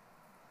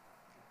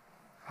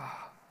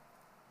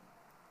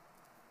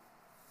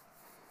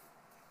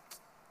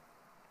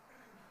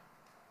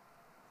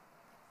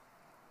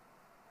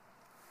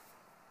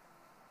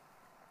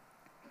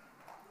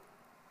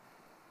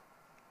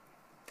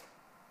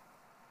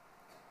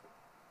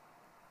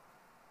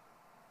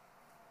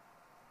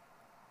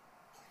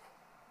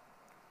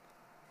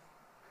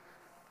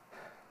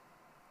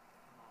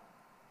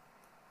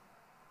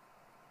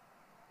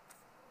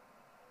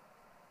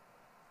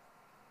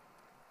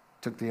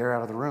 Took the air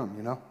out of the room,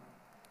 you know?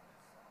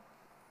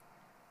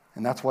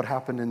 And that's what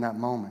happened in that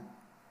moment.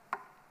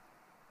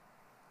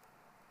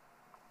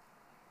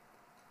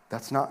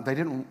 They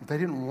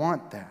didn't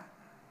want that.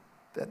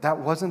 That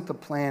wasn't the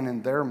plan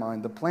in their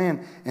mind. The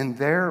plan in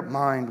their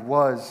mind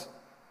was,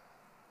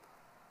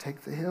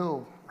 take the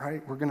hill,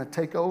 right? We're going to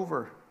take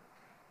over.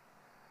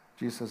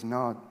 Jesus says,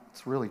 no,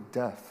 it's really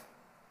death.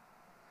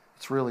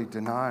 It's really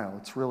denial.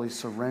 It's really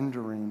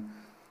surrendering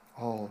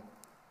all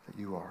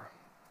that you are.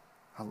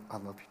 I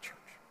love you, church.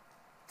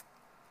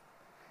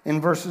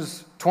 In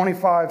verses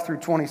 25 through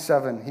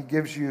 27, he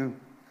gives you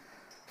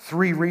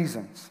 3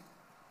 reasons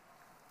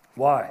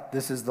why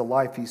this is the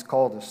life he's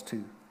called us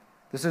to.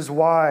 This is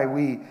why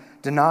we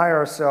deny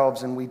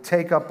ourselves and we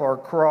take up our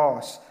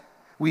cross.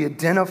 We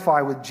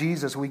identify with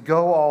Jesus. We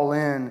go all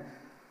in.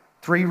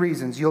 3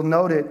 reasons. You'll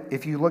note it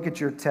if you look at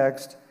your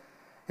text.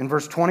 In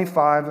verse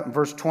 25,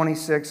 verse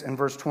 26, and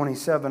verse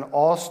 27,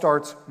 all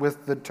starts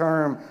with the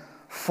term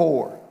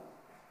for.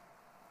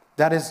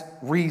 That is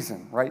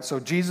reason, right? So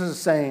Jesus is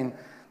saying,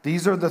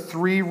 these are the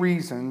 3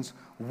 reasons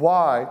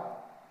why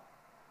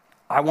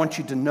I want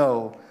you to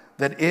know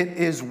that it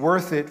is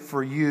worth it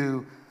for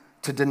you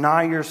to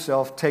deny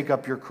yourself, take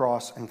up your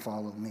cross, and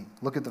follow me.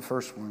 Look at the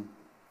first one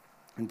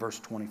in verse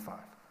 25.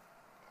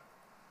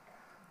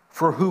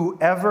 For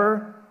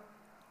whoever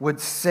would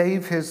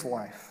save his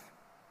life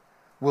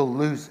will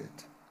lose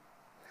it.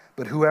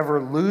 But whoever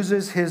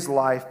loses his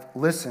life,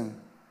 listen,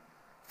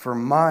 for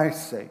my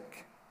sake,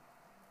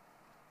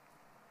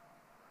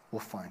 will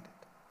find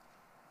it.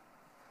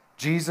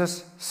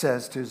 Jesus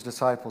says to his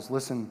disciples,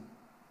 listen,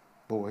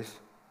 boys,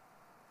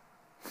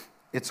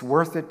 it's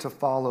worth it to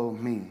follow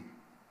me,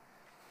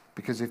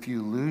 because if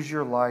you lose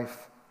your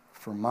life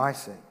for my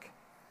sake,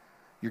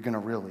 you're going to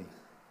really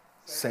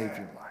save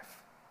your life.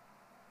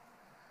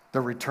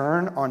 The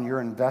return on your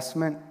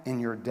investment in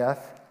your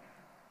death,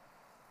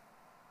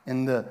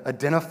 in the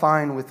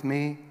identifying with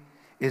me,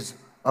 is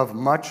of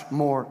much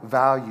more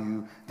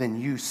value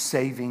than you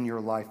saving your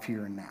life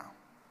here and now.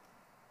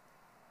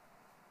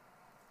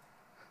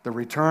 The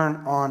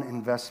return on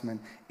investment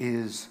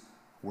is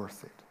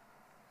worth it.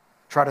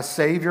 Try to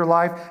save your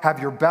life, have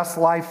your best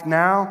life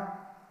now.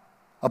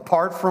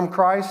 Apart from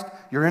Christ,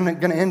 you're going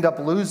to end up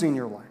losing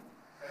your life.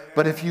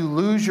 But if you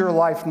lose your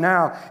life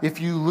now, if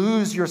you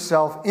lose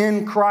yourself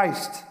in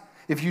Christ,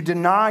 if you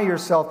deny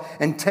yourself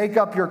and take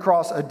up your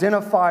cross,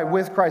 identify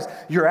with Christ,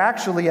 you're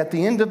actually, at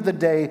the end of the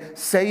day,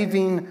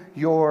 saving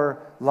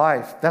your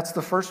life. That's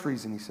the first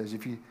reason, he says.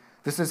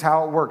 This is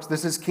how it works.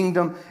 This is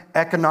kingdom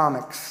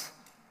economics.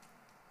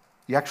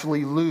 You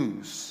actually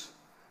lose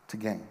to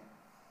gain.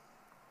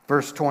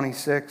 Verse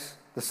 26,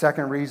 the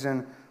second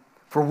reason,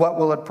 for what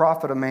will it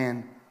profit a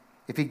man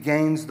if he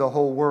gains the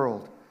whole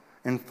world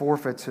and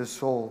forfeits his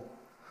soul?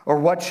 Or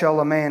what shall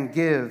a man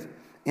give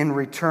in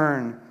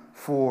return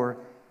for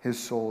his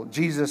soul?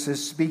 Jesus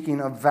is speaking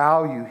of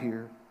value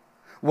here.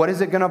 What is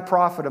it going to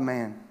profit a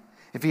man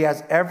if he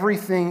has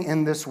everything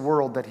in this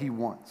world that he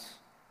wants?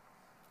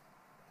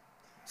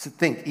 So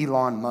think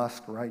Elon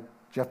Musk, right?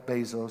 Jeff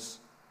Bezos.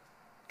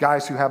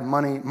 Guys who have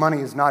money.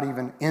 Money is not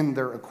even in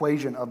their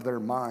equation of their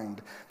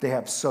mind. They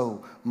have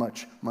so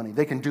much money.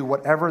 They can do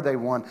whatever they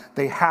want.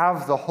 They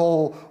have the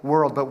whole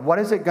world. But what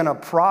is it going to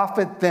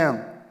profit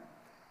them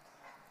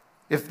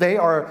if they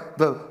are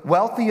the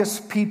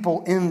wealthiest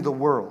people in the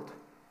world,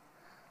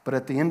 but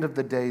at the end of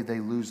the day, they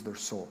lose their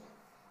soul?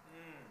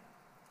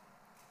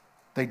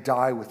 They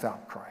die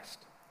without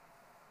Christ.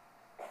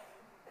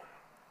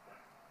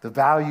 The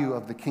value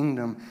of the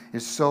kingdom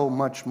is so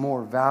much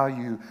more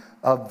value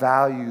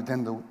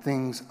than the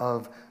things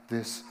of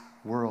this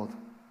world.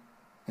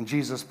 And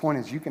Jesus' point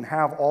is, you can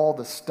have all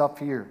the stuff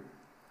here,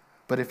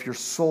 but if your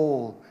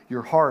soul,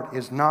 your heart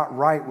is not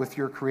right with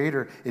your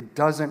Creator, it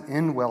doesn't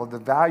end well. The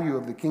value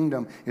of the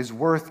kingdom is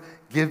worth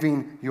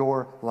giving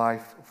your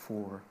life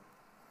for.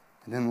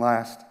 And then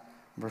last,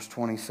 verse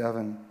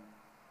 27,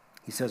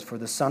 he says, "For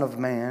the Son of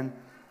Man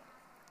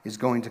is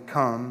going to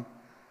come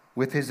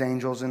with his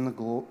angels in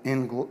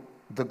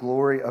the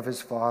glory of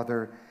his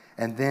Father,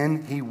 and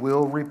then he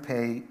will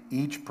repay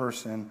each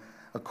person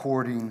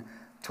according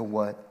to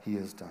what he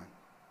has done."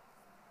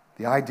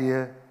 The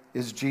idea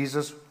is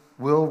Jesus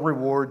will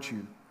reward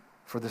you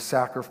for the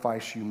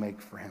sacrifice you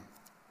make for him.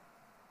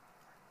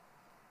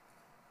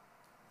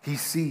 He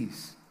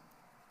sees.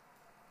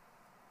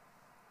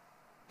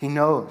 He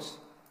knows.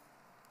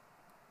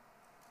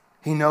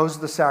 He knows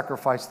the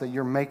sacrifice that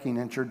you're making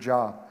at your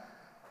job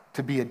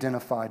to be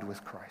identified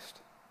with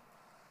Christ.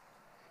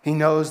 He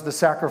knows the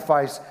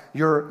sacrifice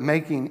you're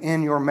making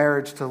in your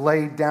marriage to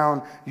lay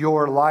down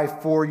your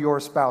life for your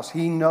spouse.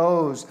 He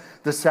knows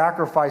the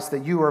sacrifice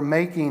that you are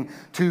making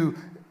to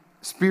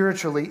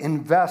spiritually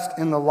invest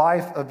in the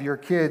life of your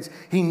kids.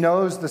 He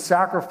knows the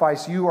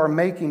sacrifice you are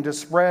making to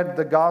spread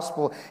the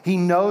gospel. He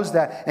knows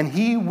that, and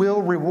he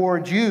will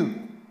reward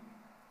you.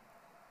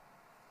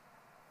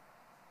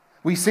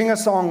 We sing a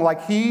song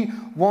like "He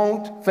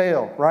won't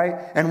fail,"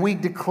 right? And we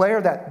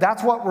declare that.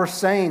 That's what we're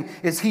saying,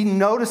 is he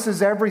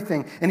notices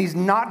everything. And he's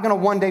not going to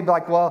one day be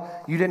like, "Well,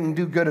 you didn't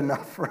do good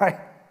enough," right?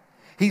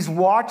 He's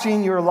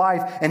watching your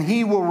life, and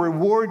he will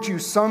reward you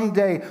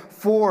someday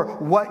for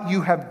what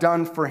you have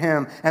done for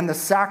him and the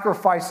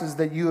sacrifices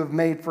that you have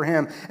made for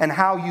him and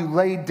how you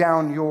laid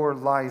down your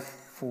life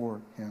for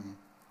him.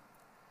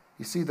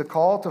 You see, the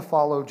call to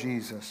follow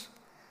Jesus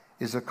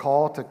is a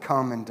call to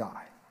come and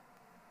die.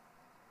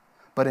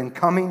 But in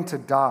coming to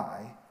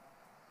die,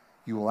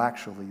 you will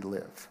actually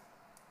live.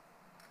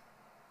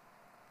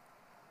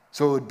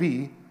 So it would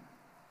be,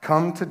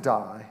 come to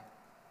die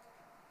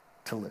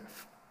to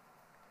live.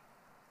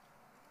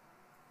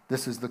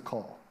 This is the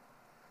call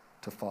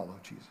to follow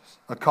Jesus.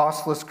 A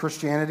costless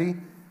Christianity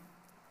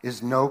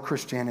is no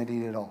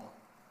Christianity at all.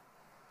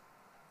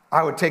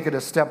 I would take it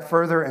a step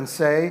further and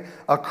say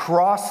a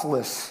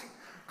crossless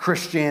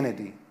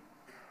Christianity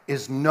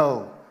is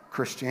no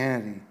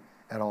Christianity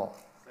at all.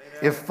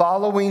 If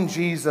following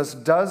Jesus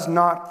does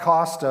not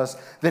cost us,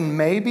 then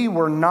maybe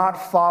we're not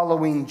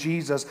following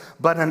Jesus,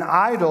 but an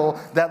idol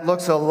that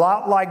looks a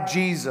lot like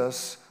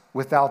Jesus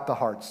without the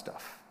hard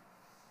stuff.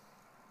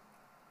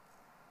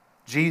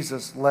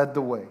 Jesus led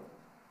the way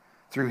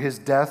through his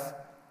death,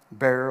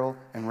 burial,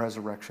 and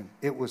resurrection.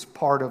 It was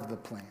part of the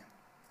plan.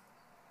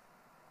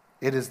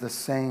 It is the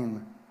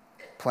same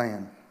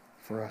plan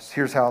for us.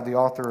 Here's how the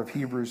author of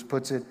Hebrews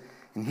puts it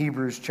in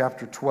Hebrews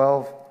chapter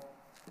 12.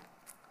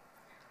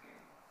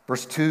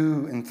 Verse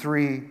 2 and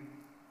 3,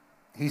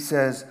 he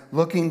says,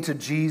 "Looking to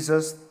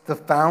Jesus, the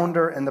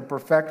founder and the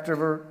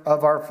perfecter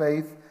of our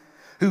faith,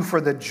 who for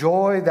the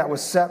joy that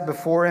was set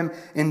before him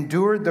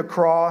endured the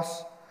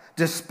cross,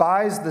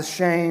 despised the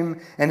shame,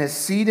 and is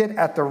seated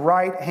at the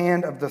right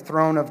hand of the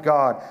throne of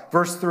God."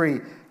 Verse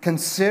 3,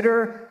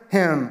 "Consider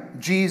him,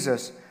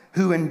 Jesus,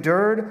 who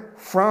endured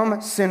from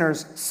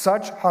sinners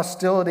such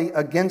hostility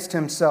against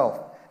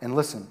himself." And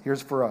listen,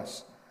 here's for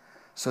us.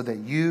 "So that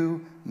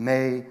you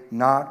may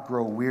not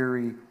grow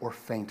weary or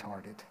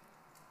faint-hearted."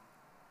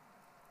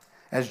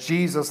 As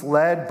Jesus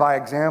led by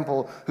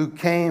example, who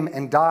came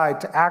and died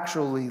to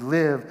actually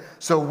live,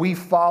 so we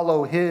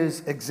follow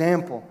his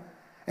example.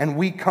 And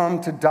we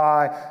come to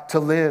die to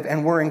live.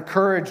 And we're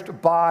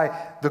encouraged by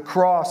the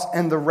cross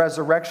and the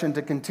resurrection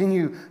to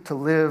continue to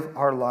live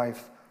our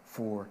life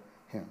for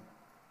him.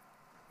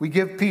 We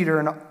give Peter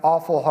an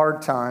awful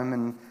hard time,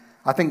 and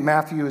I think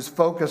Matthew is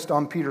focused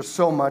on Peter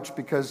so much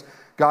because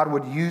God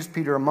would use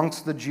Peter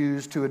amongst the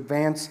Jews to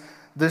advance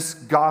this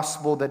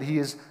gospel that he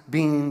is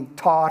being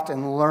taught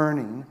and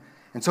learning.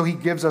 And so he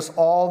gives us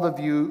all the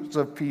views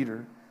of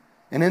Peter.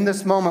 And in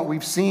this moment,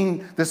 we've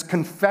seen this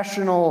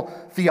confessional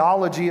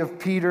theology of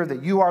Peter,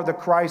 that you are the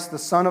Christ, the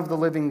Son of the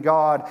living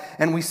God.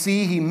 And we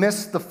see he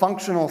missed the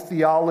functional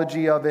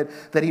theology of it,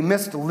 that he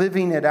missed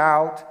living it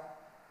out.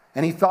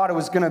 And he thought it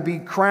was going to be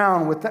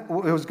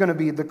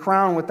the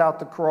crown without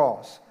the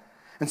cross.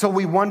 And so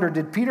we wonder,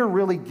 did Peter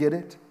really get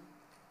it?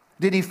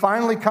 Did he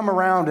finally come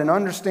around and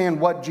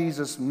understand what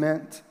Jesus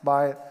meant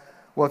by it?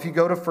 Well, if you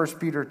go to 1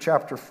 Peter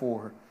chapter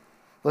 4,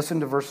 listen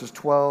to verses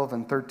 12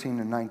 and 13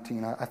 and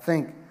 19. I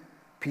think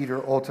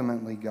Peter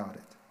ultimately got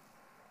it.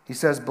 He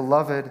says,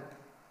 "Beloved,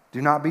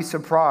 do not be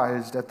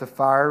surprised at the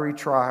fiery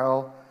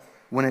trial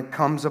when it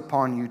comes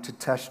upon you to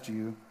test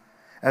you,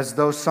 as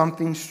though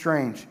something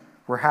strange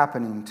were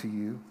happening to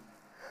you.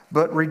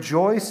 But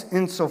rejoice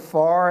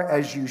insofar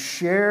as you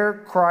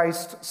share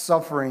Christ's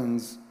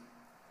sufferings.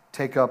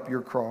 Take up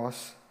your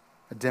cross,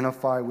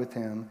 identify with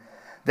him,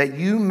 that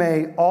you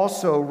may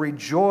also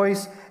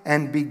rejoice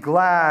and be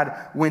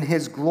glad when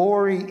his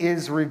glory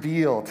is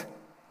revealed.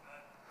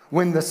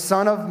 When the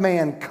Son of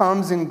Man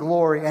comes in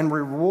glory and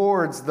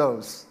rewards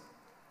those.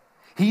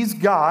 He's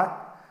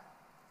got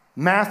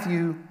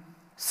Matthew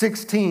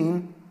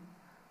 16,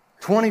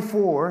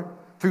 24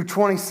 through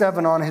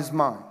 27 on his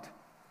mind.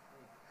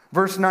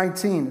 Verse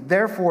 19,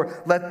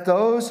 therefore, let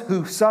those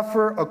who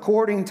suffer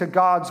according to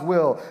God's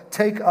will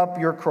take up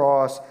your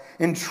cross,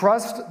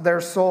 entrust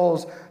their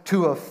souls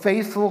to a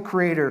faithful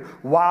Creator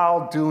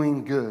while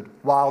doing good.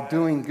 While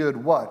doing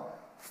good what?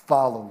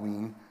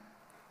 Following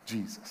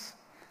Jesus.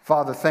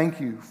 Father, thank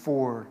you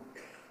for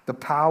the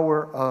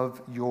power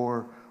of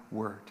your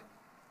word.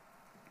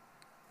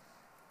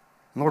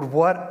 Lord,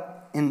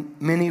 what in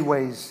many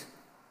ways,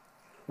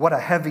 what a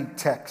heavy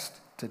text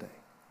today.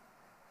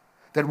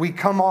 That we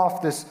come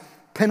off this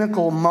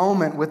pinnacle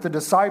moment with the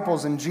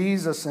disciples and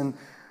Jesus and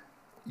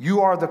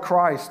you are the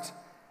Christ.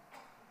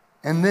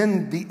 And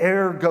then the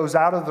air goes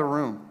out of the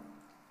room.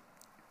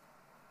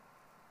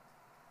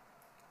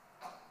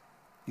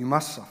 You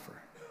must suffer.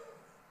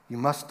 You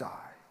must die.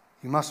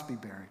 You must be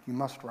buried. You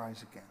must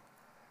rise again.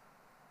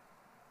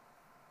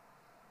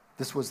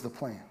 This was the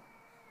plan.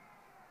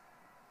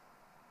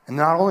 And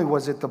not only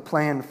was it the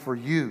plan for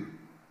you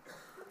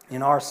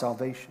in our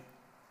salvation,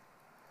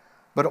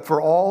 but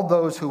for all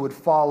those who would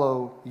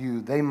follow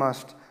you, they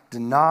must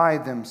deny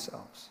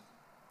themselves,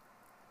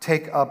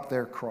 take up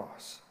their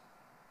cross,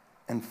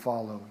 and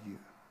follow you.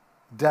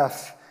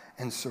 Death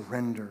and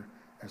surrender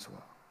as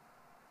well.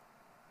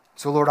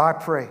 So, Lord, I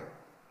pray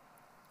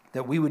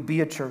that we would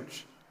be a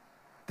church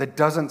that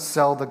doesn't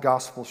sell the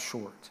gospel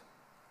short.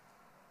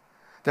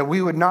 That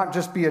we would not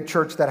just be a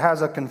church that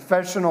has a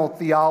confessional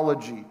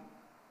theology,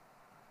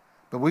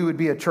 but we would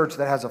be a church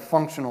that has a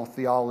functional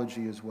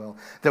theology as well.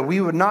 That we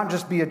would not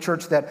just be a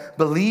church that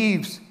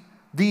believes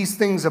these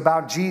things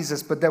about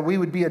Jesus, but that we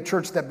would be a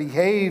church that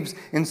behaves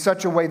in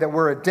such a way that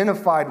we're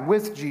identified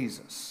with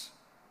Jesus.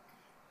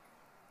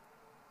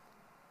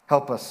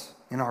 Help us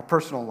in our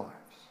personal lives,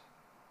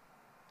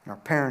 in our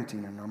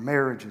parenting, in our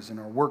marriages, in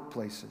our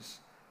workplaces,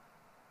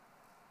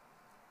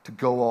 to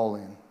go all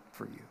in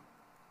for you.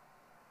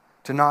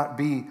 To not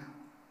be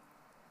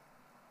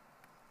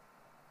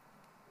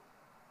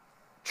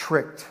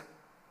tricked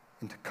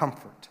into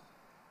comfort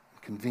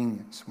and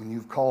convenience when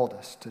you've called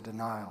us to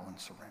denial and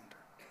surrender.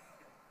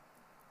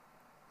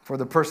 For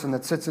the person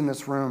that sits in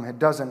this room and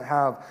doesn't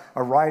have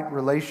a right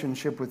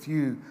relationship with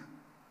you,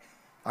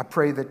 I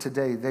pray that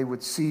today they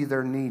would see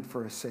their need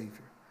for a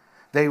Savior.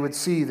 They would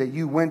see that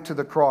you went to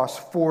the cross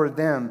for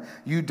them.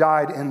 You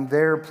died in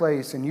their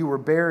place and you were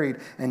buried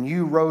and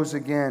you rose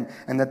again.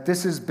 And that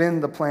this has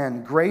been the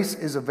plan. Grace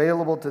is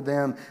available to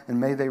them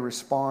and may they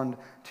respond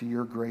to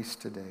your grace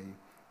today.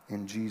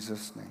 In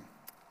Jesus' name,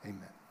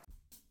 amen.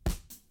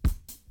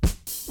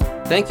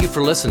 Thank you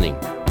for listening.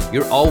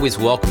 You're always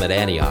welcome at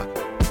Antioch.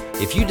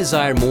 If you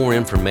desire more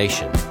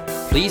information,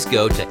 please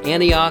go to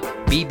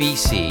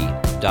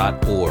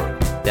AntiochBBC.org.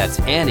 That's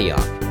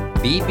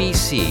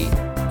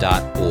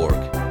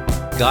AntiochBBC.org.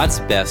 God's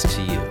best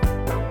to you.